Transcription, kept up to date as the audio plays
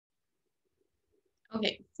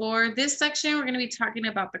Okay, for this section, we're going to be talking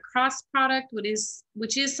about the cross product,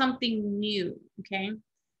 which is something new. Okay,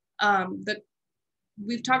 the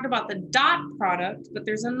we've talked about the dot product, but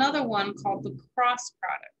there's another one called the cross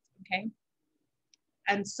product. Okay,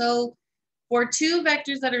 and so for two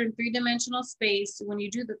vectors that are in three-dimensional space, when you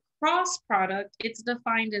do the cross product, it's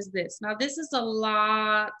defined as this. Now, this is a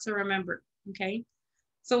lot to remember. Okay,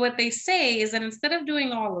 so what they say is that instead of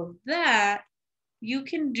doing all of that, you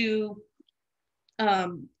can do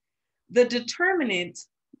the determinant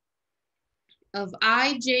of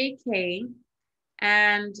ijk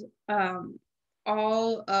and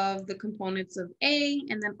all of the components of A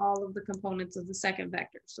and then all of the components of the second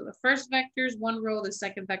vector. So the first vector is one row, the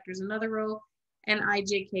second vector is another row, and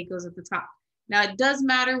ijk goes at the top. Now it does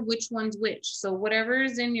matter which one's which. So whatever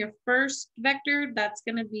is in your first vector, that's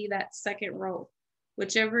going to be that second row.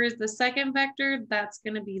 Whichever is the second vector, that's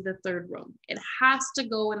going to be the third row. It has to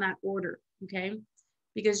go in that order, okay?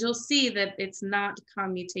 Because you'll see that it's not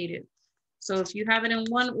commutative. So if you have it in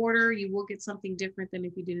one order, you will get something different than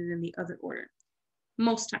if you did it in the other order.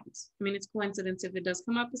 Most times. I mean, it's coincidence if it does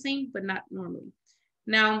come out the same, but not normally.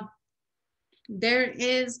 Now, there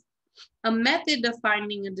is a method of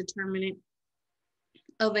finding a determinant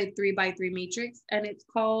of a 3x3 matrix, and it's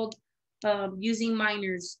called using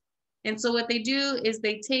minors. And so what they do is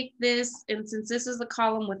they take this, and since this is a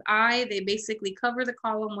column with I, they basically cover the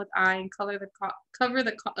column with I and cover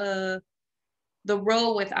the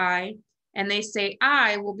row with I, and they say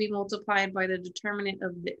I will be multiplied by the determinant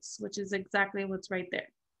of this, which is exactly what's right there,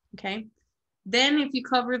 okay? Then if you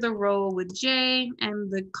cover the row with J and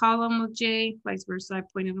the column with J, vice versa, I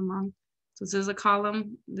pointed them wrong. So this is a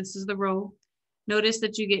column, this is the row. Notice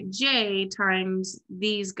that you get J times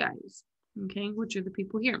these guys, okay, which are the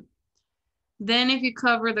people here. Then if you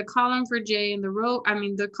cover the column for J and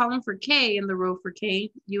the column for K and the row for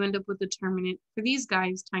K, you end up with the determinant for these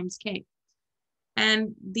guys times K.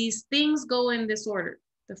 And these things go in this order.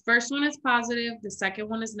 The first one is positive, the second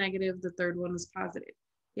one is negative, the third one is positive.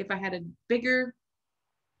 If I had a bigger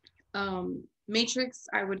matrix,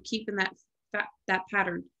 I would keep in that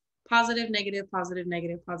pattern. Positive, negative, positive,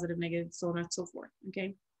 negative, positive, negative, so on and so forth,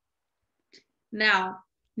 okay? Now,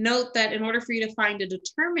 note that in order for you to find a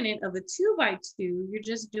determinant of a 2x2, you're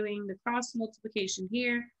just doing the cross multiplication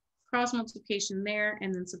here, cross multiplication there,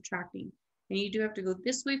 and then subtracting. And you do have to go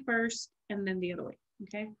this way first and then the other way,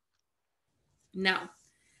 okay? Now,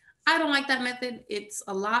 I don't like that method. It's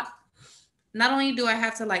a lot. Not only do I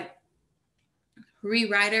have to like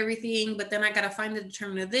rewrite everything, but then I gotta find the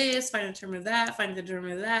determinant of this, find the determinant of that, find the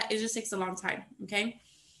determinant of that. It just takes a long time, okay?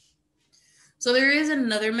 So there is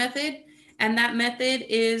another method, and that method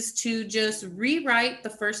is to just rewrite the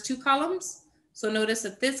first two columns. So notice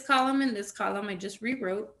that this column and this column I just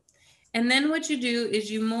rewrote. And then what you do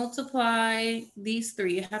is you multiply these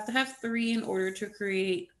three. You have to have three in order to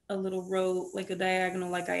create a little row, like a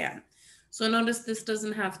diagonal like I am. So notice this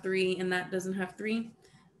doesn't have three and that doesn't have three.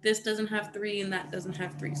 This doesn't have three and that doesn't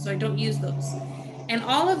have three. So I don't use those. And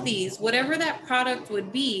all of these, whatever that product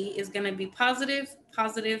would be, is going to be positive,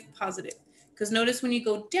 positive, positive. Because notice when you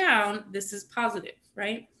go down, this is positive,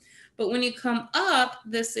 right? But when you come up,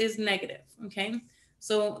 this is negative, okay?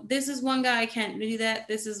 So this is one guy, I can't do that.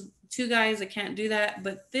 This is two guys, I can't do that.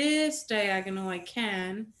 But this diagonal, I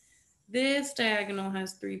can. This diagonal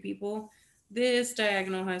has three people. This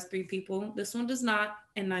diagonal has three people. This one does not,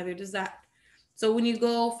 and neither does that. So when you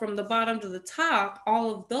go from the bottom to the top,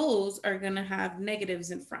 all of those are going to have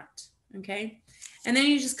negatives in front, okay? And then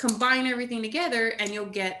you just combine everything together and you'll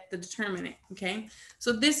get the determinant, okay?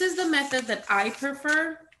 So this is the method that I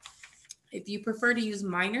prefer. If you prefer to use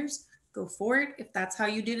minors, go for it. If that's how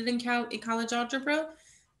you did it in college algebra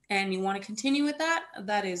and you want to continue with that,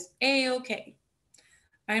 that is A-okay.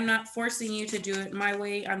 I'm not forcing you to do it my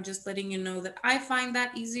way. I'm just letting you know that I find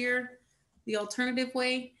that easier, the alternative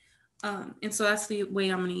way. And so that's the way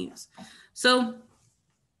I'm going to use. So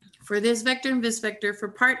for this vector and this vector, for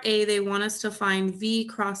part A, they want us to find V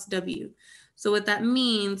cross W. So what that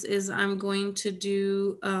means is I'm going to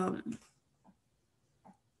do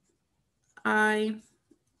I,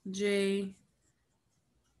 J,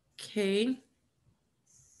 K.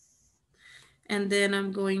 And then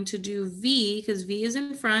I'm going to do V because V is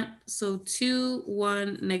in front. So 2,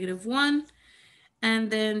 1, negative 1. And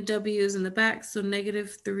then W is in the back. So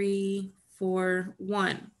negative 3, 4,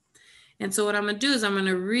 1. And so what I'm going to do is I'm going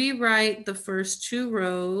to rewrite the first two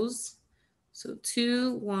rows. So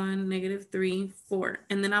 2, 1, negative 3, 4.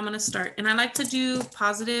 And then I'm going to start. And I like to do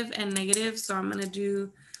positive and negative. So I'm going to do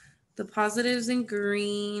the positives in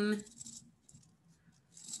green.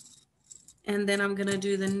 And then I'm going to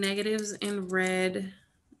do the negatives in red.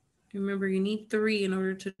 Remember, you need 3 in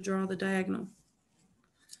order to draw the diagonal.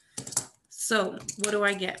 So what do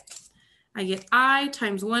I get? I get I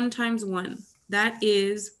times 1. That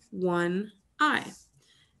is 1I.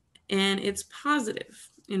 And it's positive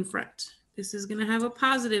in front. This is going to have a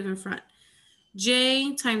positive in front.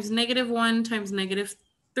 J times -1 times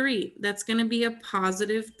 -3. That's going to be a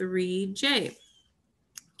positive 3J.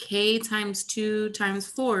 K times 2 times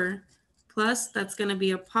 4 plus, that's going to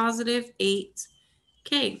be a positive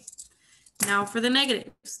 8K. Now for the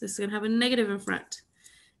negatives, this is going to have a negative in front.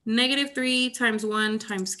 -3 times 1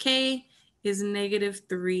 times K is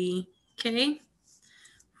 -3K.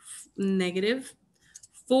 Negative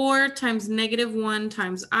 4 times -1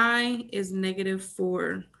 times I is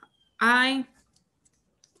 -4I.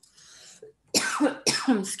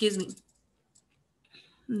 Excuse me.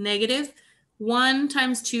 Negative 1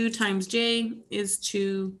 times 2 times J is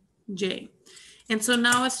 2J. And so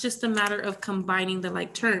now it's just a matter of combining the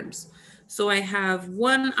like terms. So I have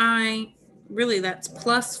 1I, really that's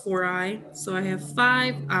plus 4I. So I have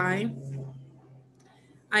 5I.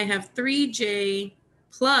 I have 3J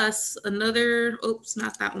plus another, oops,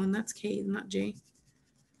 not that one, that's K, not J.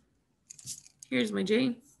 Here's my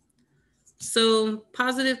J. So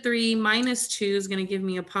positive 3 minus 2 is going to give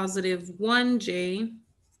me a positive 1J.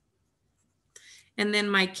 And then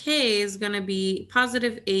my K is going to be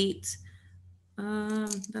positive 8.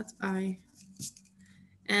 That's I.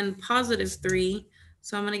 And positive 3.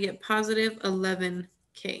 So I'm going to get positive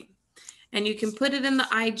 11K. And you can put it in the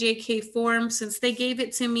IJK form. Since they gave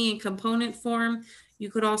it to me in component form, you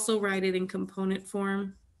could also write it in component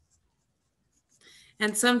form.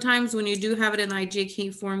 And sometimes when you do have it in IJK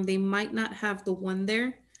form, they might not have the 1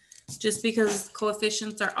 there, just because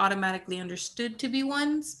coefficients are automatically understood to be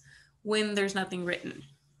 1s when there's nothing written,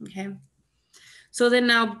 okay? So then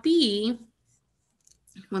now B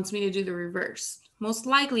wants me to do the reverse, most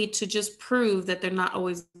likely to just prove that they're not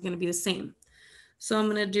always going to be the same. So I'm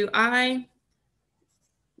going to do I,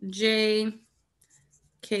 J,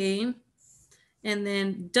 K, and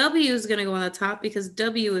then W is going to go on the top because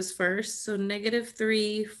W is first. So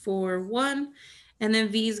 -3, 4, 1. And then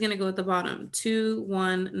V is going to go at the bottom, 2,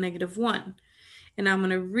 1, -1. And I'm going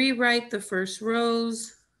to rewrite the first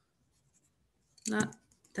rows. Not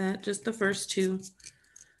that, just the first 2.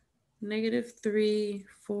 -3,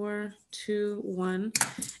 4, 2, 1.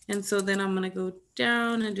 And so then I'm going to go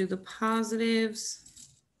down and do the positives.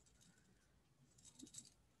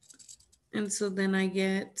 And so then I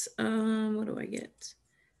get, what do I get?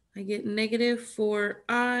 I get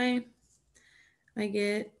 -4I. I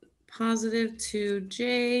get positive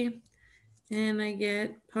 2J. And I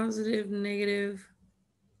get positive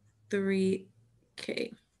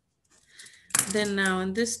 -3K. Then now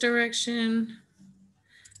in this direction,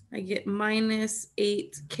 I get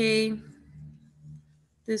 -8K.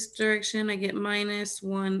 This direction, I get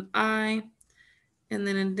 -1I. And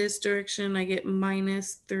then in this direction, I get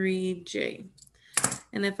 -3J.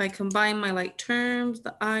 And if I combine my like terms,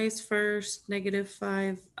 the I's first,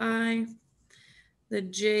 -5I. The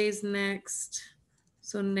J's next,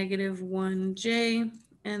 so -1J.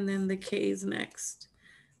 And then the K's next,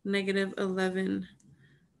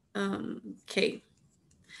 -11K.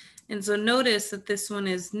 And so notice that this one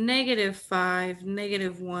is -5,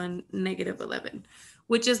 -1, -11,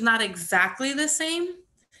 which is not exactly the same.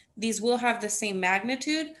 These will have the same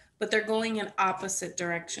magnitude, but they're going in opposite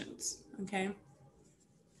directions, okay?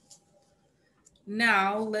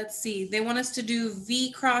 Now, let's see. They want us to do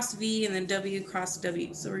V cross V and then W cross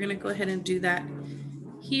W. So we're going to go ahead and do that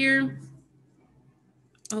here.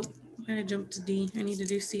 Oh, I jumped to D. I need to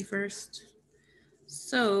do C first.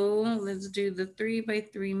 So let's do the 3 by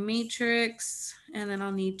 3 matrix, and then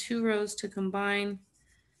I'll need 2 rows to combine,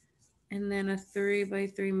 and then a 3 by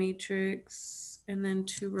 3 matrix, and then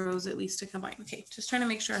 2 rows at least to combine. Okay, just trying to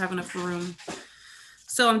make sure I have enough room.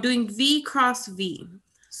 So I'm doing V cross V.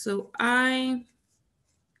 So I,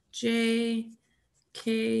 J,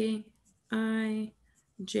 K, I,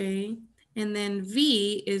 J, and then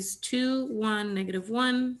V is 2, 1,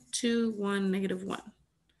 -1, 2, 1, -1.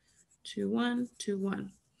 2, 1, 2,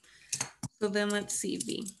 1. So then let's see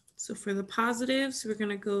V. So for the positives, we're going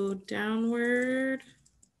to go downward.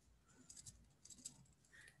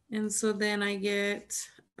 And so then I get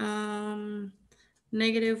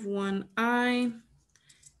 -1I,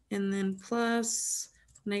 and then plus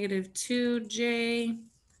 -2J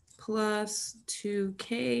plus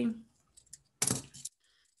 2K.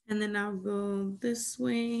 And then I'll go this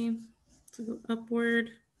way to go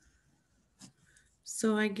upward.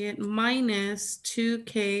 So I get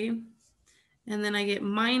 -2K, and then I get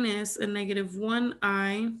minus a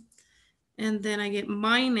 -1I, and then I get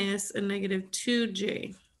minus a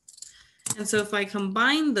 -2J. And so if I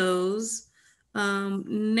combine those,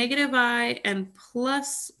 negative I and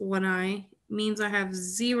plus 1i means I have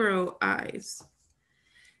 0 i's.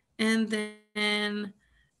 And then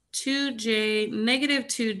 2j, negative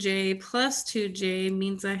 2j plus 2j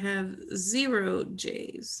means I have 0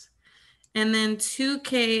 j's. And then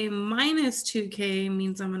 2k minus 2k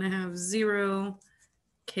means I'm going to have 0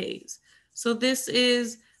 k's. So this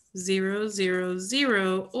is 0, 0,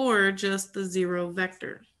 0, or just the 0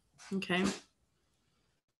 vector. Okay.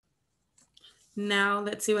 Now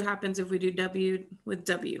let's see what happens if we do w with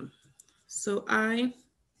w. So I,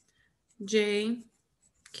 j,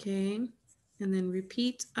 k, and then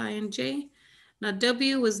repeat I and j. Now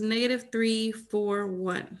w was negative 3, 4,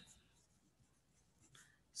 1.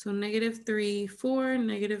 So negative 3, 4,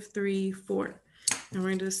 negative 3, 4. And we're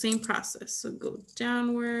going to do the same process. So go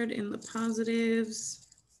downward in the positives.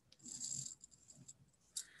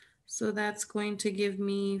 So that's going to give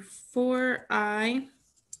me 4i,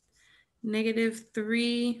 negative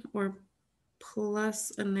 3, or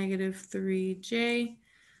plus a negative 3j,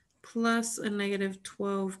 plus a negative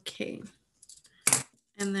 12k.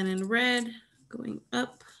 And then in red, going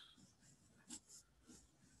up,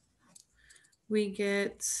 we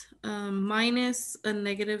get minus a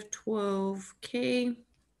negative 12k,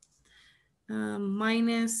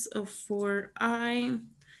 minus a 4i,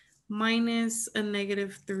 minus a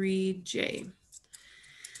negative 3j.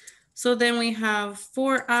 So then we have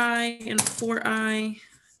 4i and 4i,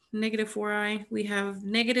 negative 4i. We have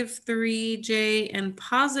negative 3j and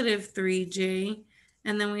positive 3j.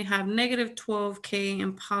 And then we have negative 12k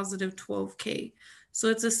and positive 12k. So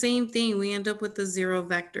it's the same thing. We end up with the 0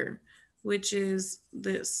 vector, which is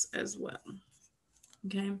this as well.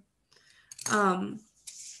 Okay.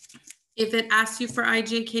 If it asks you for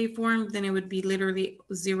ijk form, then it would be literally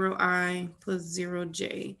 0i plus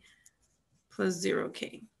 0j plus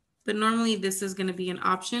 0k. But normally this is going to be an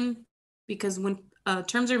option because when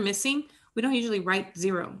terms are missing, we don't usually write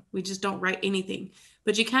 0. We just don't write anything.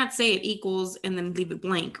 But you can't say it equals and then leave it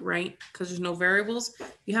blank, right? Because there's no variables.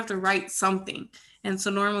 You have to write something. And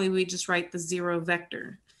so normally we just write the 0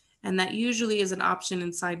 vector. And that usually is an option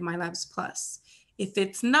inside MyLabs Plus. If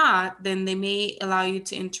it's not, then they may allow you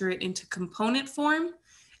to enter it into component form.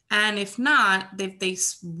 And if not, if they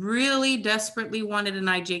really desperately wanted an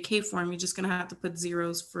ijk form, you're just going to have to put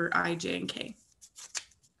zeros for ij and k.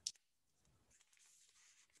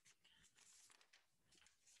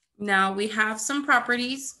 Now we have some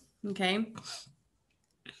properties, okay?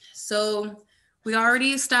 So we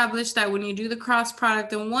already established that when you do the cross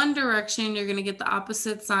product in one direction, you're going to get the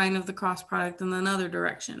opposite sign of the cross product in another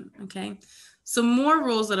direction, okay? So more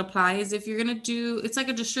rules that apply is if you're going to do, it's like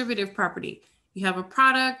a distributive property. You have a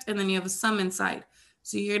product and then you have a sum inside.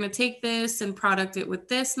 So you're going to take this and product it with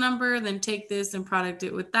this number, then take this and product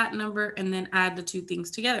it with that number, and then add the two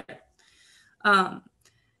things together.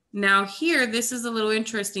 Now here, this is a little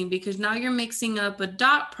interesting because now you're mixing up a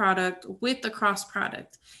dot product with a cross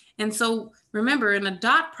product. And so remember, in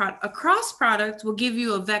a cross product will give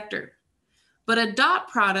you a vector, but a dot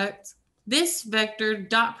product, this vector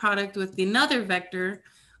dot product with another vector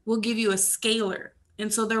will give you a scalar.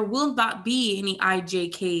 And so there will not be any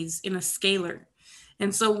ijk's in a scalar.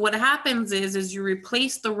 And so what happens is you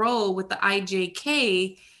replace the row with the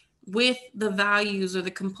ijk with the values or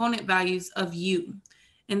the component values of u.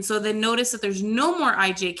 And so then notice that there's no more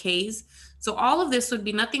ijk's. So all of this would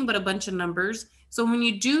be nothing but a bunch of numbers. So when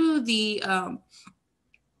you do the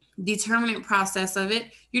determinant process of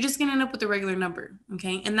it, you're just going to end up with a regular number,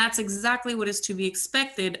 okay? And that's exactly what is to be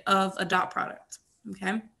expected of a dot product,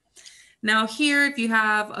 okay? Now here, if you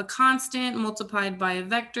have a constant multiplied by a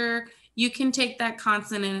vector, you can take that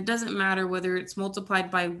constant and it doesn't matter whether it's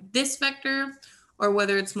multiplied by this vector or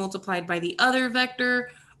whether it's multiplied by the other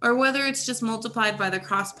vector or whether it's just multiplied by the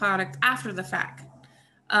cross product after the fact.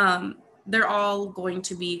 They're all going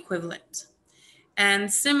to be equivalent.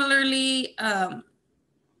 And similarly,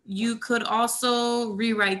 you could also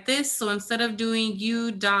rewrite this. So instead of doing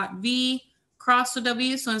u dot v cross to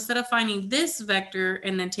w, so instead of finding this vector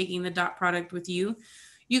and then taking the dot product with u,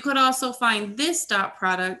 you could also find this dot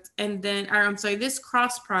product and then, or I'm sorry, this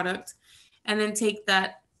cross product and then take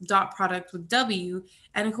that dot product with w.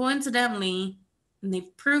 And coincidentally, and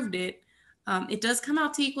they've proved it, it does come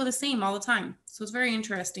out to equal the same all the time. So it's very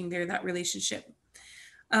interesting there, that relationship.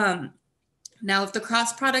 Now, if the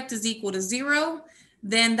cross product is equal to 0,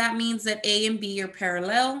 then that means that A and B are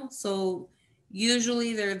parallel. So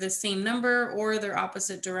usually they're the same number or they're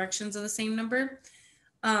opposite directions of the same number.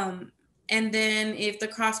 And then if the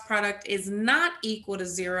cross product is not equal to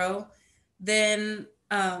 0, then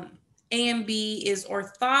A and B is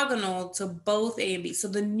orthogonal to both A and B. So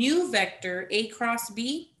the new vector, A cross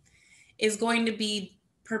B, is going to be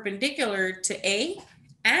perpendicular to A,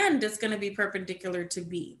 and it's going to be perpendicular to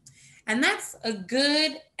B. And that's a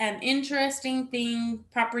good and interesting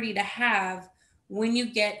property to have when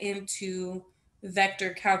you get into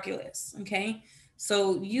vector calculus, okay?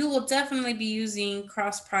 So you will definitely be using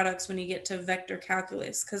cross products when you get to vector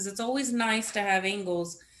calculus, because it's always nice to have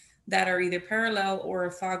angles that are either parallel or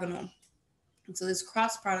orthogonal. And so this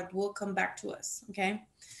cross product will come back to us, okay?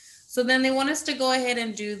 So then they want us to go ahead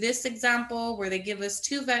and do this example where they give us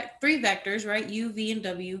three vectors, right? U, V, and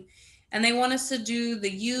W. And they want us to do the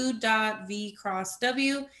U dot V cross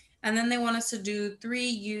W. And then they want us to do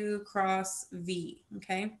 3U cross V,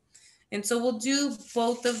 okay? And so we'll do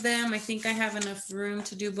both of them. I think I have enough room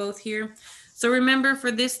to do both here. So remember,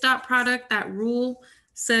 for this dot product, that rule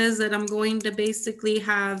says that I'm going to basically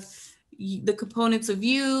have the components of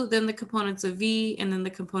U, then the components of V, and then the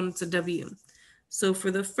components of W. So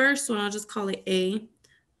for the first one, I'll just call it A,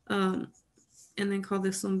 and then call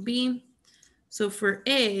this one B. So for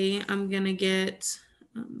A, I'm going to get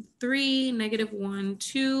 3, -1,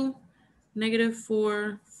 2,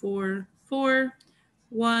 -4, 4, 4,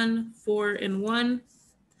 1, 4, and 1.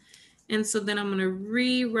 And so then I'm going to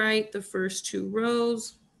rewrite the first two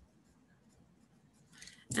rows.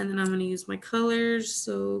 And then I'm going to use my colors.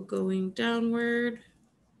 So going downward,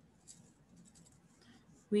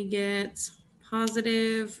 we get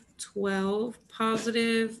positive 12,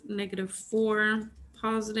 positive, -4,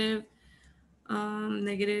 positive,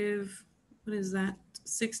 negative, what is that?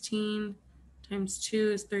 16 times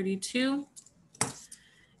 2 is 32.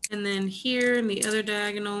 And then here in the other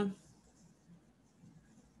diagonal,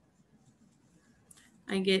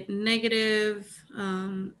 I get negative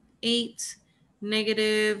 8,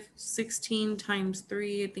 negative 16 times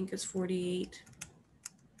 3, I think is 48.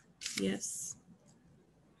 Yes.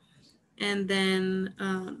 And then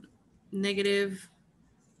negative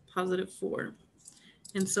positive 4.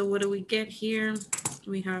 And so what do we get here?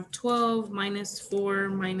 We have 12 minus 4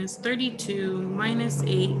 minus 32 minus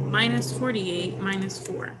 8 minus 48 minus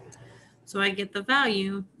 4. So I get the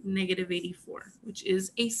value -84, which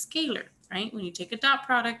is a scalar, right? When you take a dot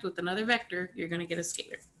product with another vector, you're going to get a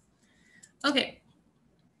scalar. Okay,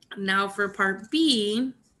 now for part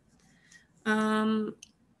B, I'm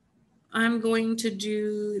going to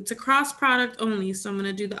do, it's a cross product only. So I'm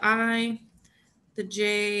going to do the I, the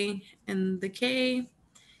J, and the K.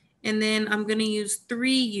 And then I'm going to use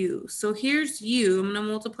 3U. So here's U. I'm going to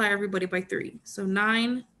multiply everybody by 3. So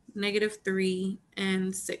 9, -3,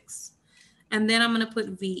 and 6. And then I'm going to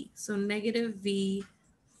put V. So -V,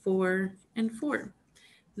 4, and 4.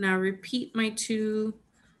 Now repeat my two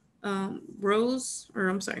rows, or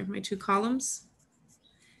I'm sorry, my two columns.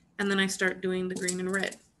 And then I start doing the green and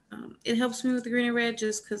red. It helps me with the green and red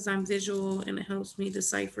just because I'm visual and it helps me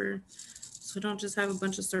decipher. So I don't just have a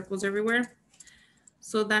bunch of circles everywhere.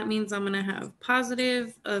 So that means I'm going to have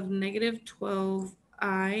positive of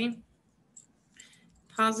 -12I,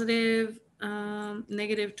 positive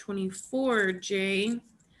 -24J,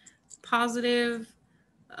 positive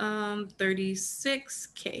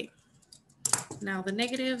 36K. Now the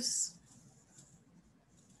negatives.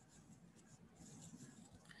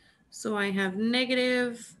 So I have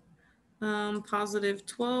negative positive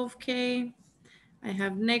 12K. I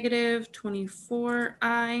have negative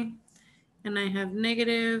 24I. And I have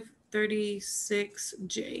negative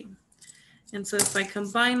 36J. And so if I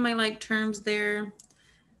combine my like terms there,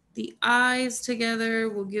 the i's together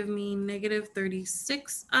will give me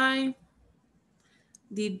 -36I.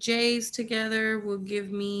 The j's together will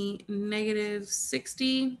give me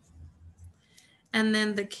 -60. And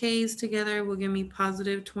then the k's together will give me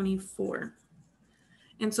 +24.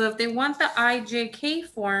 And so if they want the IJK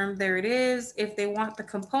form, there it is. If they want the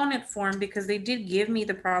component form, because they did give me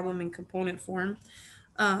the problem in component form,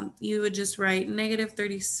 you would just write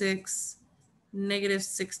 -36,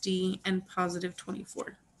 -60, and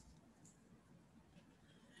 +24.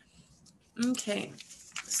 Okay,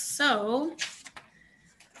 so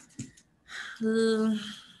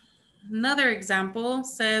another example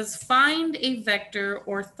says find a vector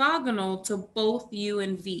orthogonal to both U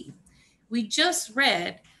and V. We just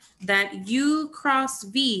read that U cross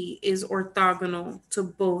V is orthogonal to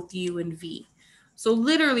both U and V. So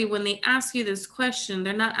literally when they ask you this question,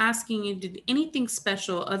 they're not asking you to do anything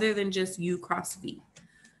special other than just U cross V.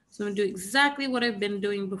 So I'm gonna do exactly what I've been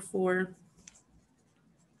doing before.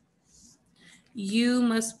 U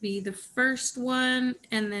must be the first one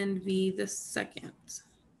and then V the second.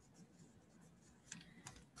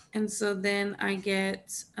 And so then I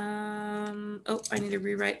get, oh, I need to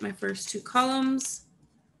rewrite my first two columns.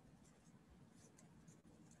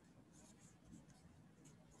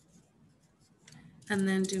 and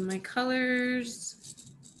then do my colors.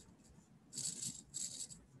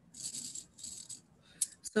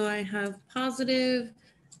 So I have positive,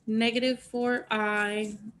 negative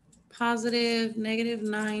 4i, positive, negative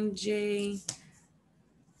 9j,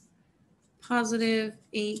 positive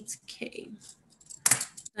 8k.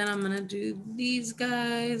 Then I'm going to do these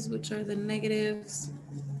guys, which are the negatives.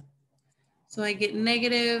 So I get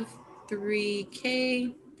negative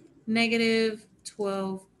 3k, negative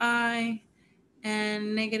 12i,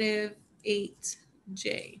 and negative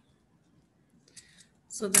 8j.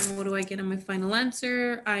 So then what do I get in my final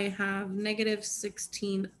answer? I have negative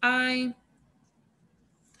 16i.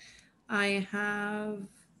 I have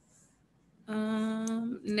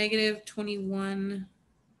negative 21.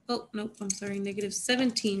 Oh, nope, I'm sorry, negative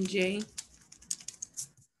 17j.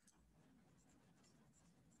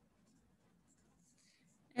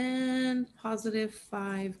 And positive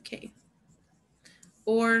 5k.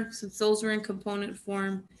 Or since those were in component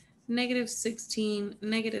form, negative 16,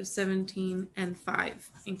 negative 17, and 5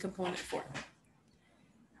 in component form.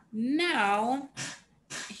 Now,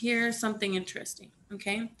 here's something interesting,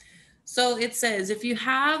 okay? So it says if you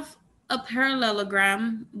have a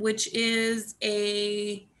parallelogram, which is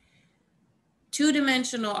a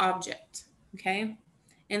two-dimensional object, okay?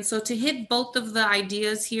 And so to hit both of the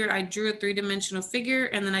ideas here, I drew a three-dimensional figure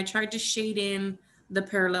and then I tried to shade in the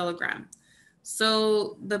parallelogram.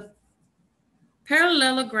 So the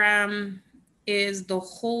parallelogram is the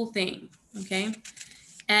whole thing, okay?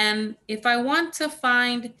 And if I want to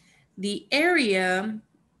find the area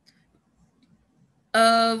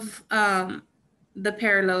of the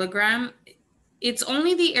parallelogram, it's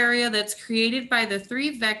only the area that's created by the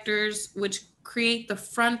three vectors which create the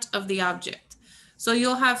front of the object. So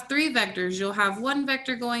you'll have three vectors. You'll have one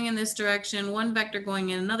vector going in this direction, one vector going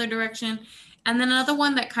in another direction, and then another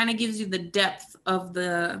one that kind of gives you the depth of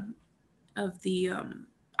the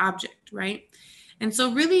object, right? And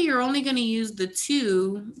so really you're only going to use the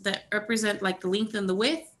two that represent like the length and the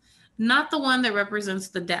width, not the one that represents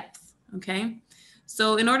the depth, okay?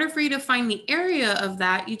 So in order for you to find the area of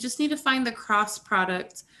that, you just need to find the cross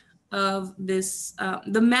product of this,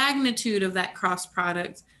 the magnitude of that cross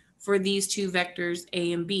product for these two vectors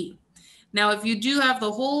A and B. Now, if you do have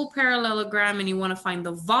the whole parallelogram and you want to find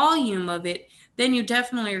the volume of it, then you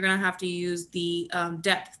definitely are going to have to use the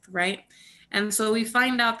depth, right? And so we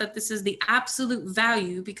find out that this is the absolute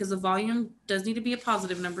value because the volume does need to be a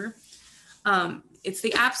positive number. It's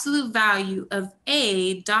the absolute value of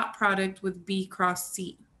A dot product with B cross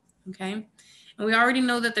C, okay? And we already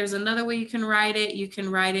know that there's another way you can write it. You can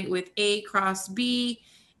write it with A cross B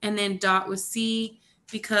and then dot with C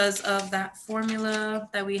because of that formula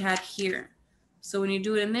that we had here. So when you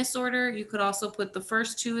do it in this order, you could also put the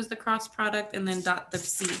first two as the cross product and then dot the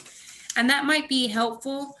C. And that might be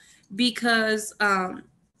helpful because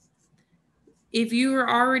if you were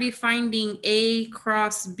already finding A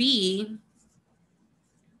cross B,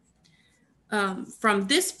 from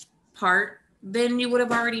this part, then you would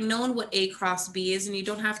have already known what A cross B is and you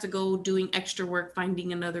don't have to go doing extra work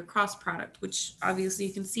finding another cross product, which obviously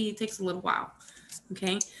you can see takes a little while,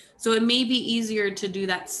 okay? So it may be easier to do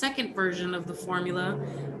that second version of the formula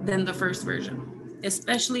than the first version,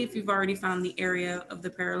 especially if you've already found the area of the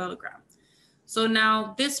parallelogram. So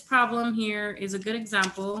now this problem here is a good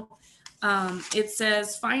example. It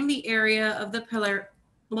says find the area of the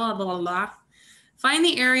find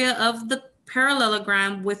the area of the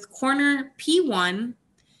parallelogram with corner P1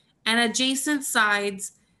 and adjacent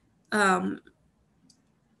sides P1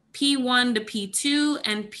 to P2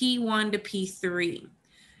 and P1 to P3.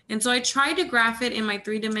 And so I tried to graph it in my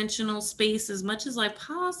three-dimensional space as much as I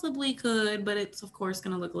possibly could, but it's of course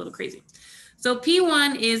going to look a little crazy. So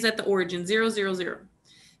P1 is at the origin, 0, 0, 0.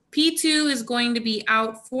 P2 is going to be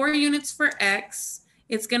out 4 units for X.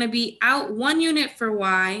 It's going to be out 1 unit for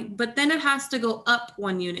Y, but then it has to go up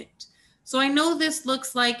 1 unit. So I know this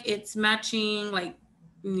looks like it's matching like,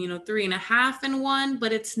 3.5 and 1,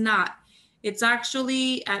 but it's not. It's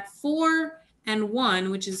actually at 4 and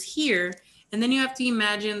 1, which is here. And then you have to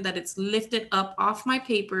imagine that it's lifted up off my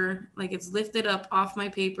paper, like it's lifted up off my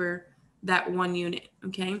paper, that 1 unit,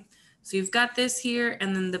 okay? So you've got this here,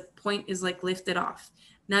 and then the point is like lifted off.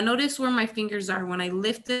 Now notice where my fingers are. When I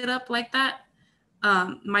lift it up like that,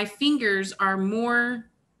 my fingers are more,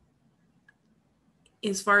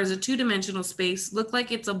 as far as a two-dimensional space, look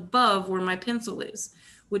like it's above where my pencil is,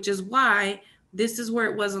 which is why this is where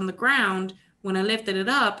it was on the ground. When I lifted it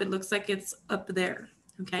up, it looks like it's up there,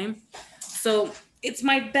 okay? So it's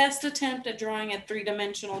my best attempt at drawing a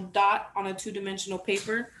three-dimensional dot on a two-dimensional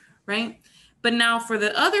paper, right? But now for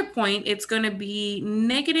the other point, it's going to be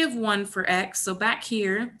 -1 for X, so back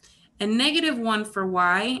here, and -1 for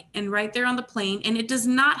y, and right there on the plane, and it does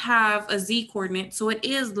not have a z coordinate, so it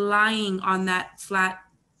is lying on that flat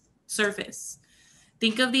surface.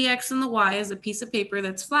 Think of the x and the y as a piece of paper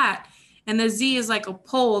that's flat, and the z is like a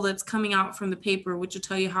pole that's coming out from the paper, which will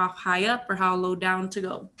tell you how high up or how low down to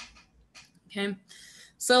go. Okay,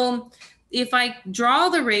 so if I draw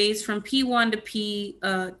the rays from P1 to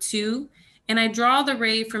P2, and I draw the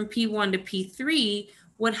ray from P1 to P3,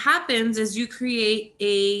 what happens is you create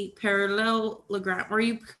a parallelogram, or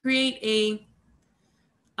you create a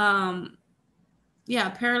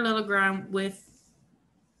parallelogram with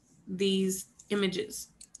these images.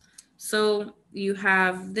 So you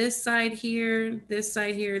have this side here, these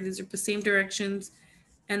are the same directions,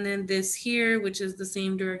 and then this here, which is the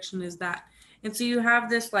same direction as that. And so you have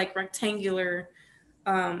this like rectangular,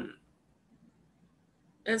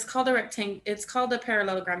 it's called a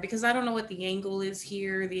parallelogram, because I don't know what the angle is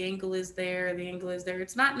here, the angle is there, the angle is there.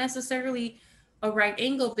 It's not necessarily a right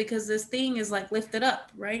angle because this thing is like lifted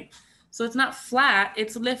up, right? So it's not flat,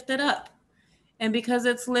 it's lifted up. And because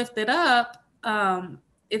it's lifted up,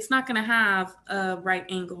 it's not going to have a right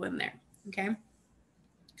angle in there, okay?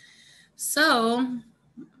 So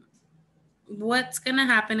what's going to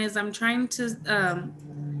happen is I'm trying to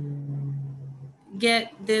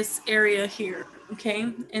get this area here,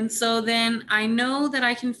 okay? And so then I know that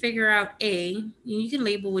I can figure out A. You can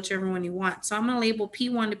label whichever one you want. So I'm going to label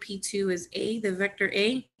P1 to P2 as A, the vector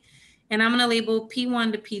A, and I'm going to label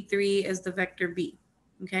P1 to P3 as the vector B,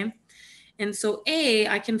 okay? And so A,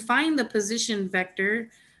 I can find the position vector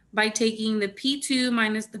by taking the P2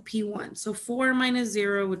 minus the P1. So 4 minus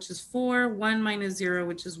 0, which is 4, 1 minus 0,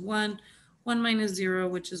 which is 1, 1 minus 0,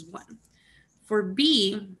 which is 1. For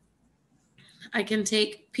B, I can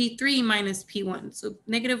take P3 minus P1. So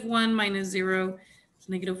 -1 minus 0 is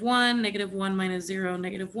 -1, -1 minus 0,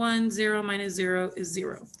 -1, 0 minus 0 is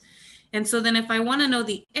 0. And so then if I want to know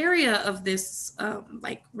the area of this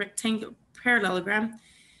like rectangular parallelogram,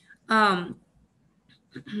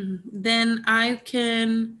 then I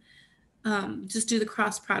can just do the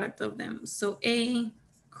cross product of them. So A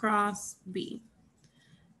cross B.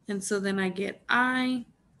 And so then I get I,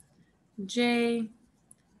 J,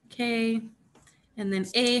 K, and then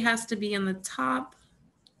A has to be on the top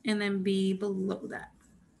and then B below that.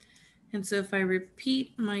 And so if I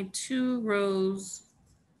repeat my 2 rows,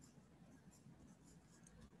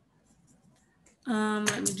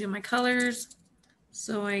 let me do my colors.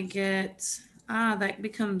 So I get, that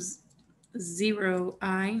becomes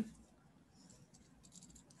 0I.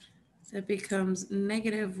 That becomes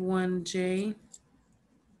 -1J.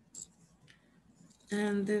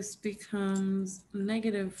 And this becomes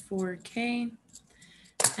 -4K.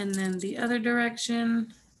 And then the other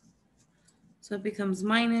direction, so it becomes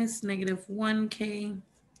minus -1K,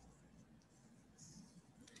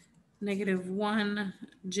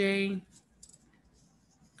 -1J,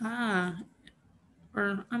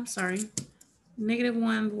 or I'm sorry,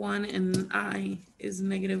 -1, 1, and I is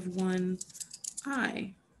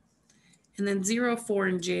 -1I. And then 0, 4,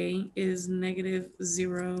 and J is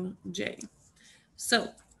 -0J.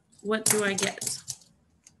 So what do I get?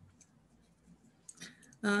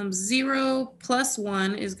 0 plus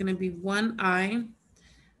 1 is going to be 1I.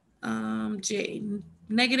 J.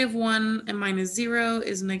 -1 and minus 0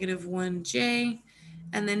 is -1J.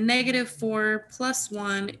 And then -4 plus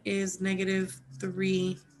 1 is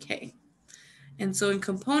 -3K. And so in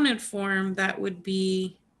component form, that would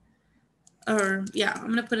be, I'm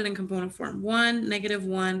going to put it in component form. 1,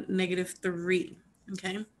 -1, -3.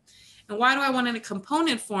 Okay. And why do I want it in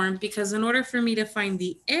component form? Because in order for me to find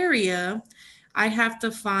the area, I have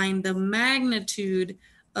to find the magnitude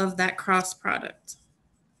of that cross product,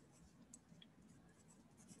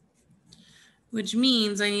 which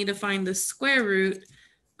means I need to find the square root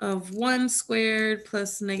of 1 squared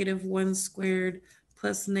plus -1 squared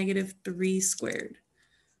plus -3 squared,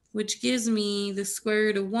 which gives me the square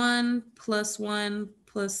root of 1 plus 9,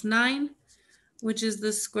 which is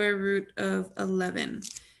the square root of 11.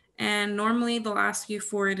 And normally they'll ask you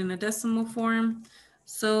for it in a decimal form.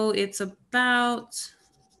 So it's about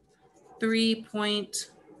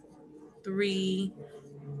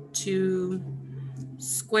 3.32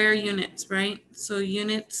 square units, right? So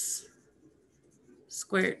units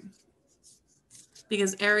squared,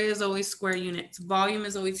 because area is always square units. Volume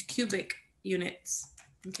is always cubic units,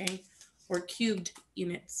 okay? Or cubed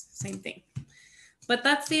units, same thing. But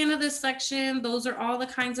that's the end of this section. Those are all the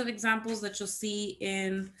kinds of examples that you'll see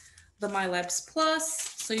in the MyLabs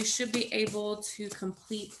Plus. So you should be able to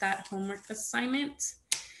complete that homework assignment.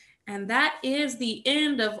 And that is the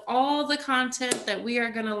end of all the content that we are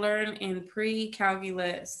going to learn in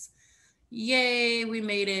pre-calculus. Yay, we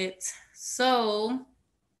made it. So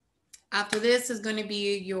after this is going to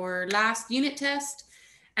be your last unit test,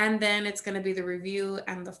 and then it's going to be the review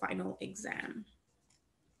and the final exam.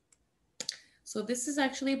 So this is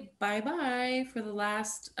actually bye-bye for the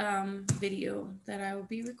last video that I will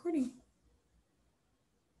be recording.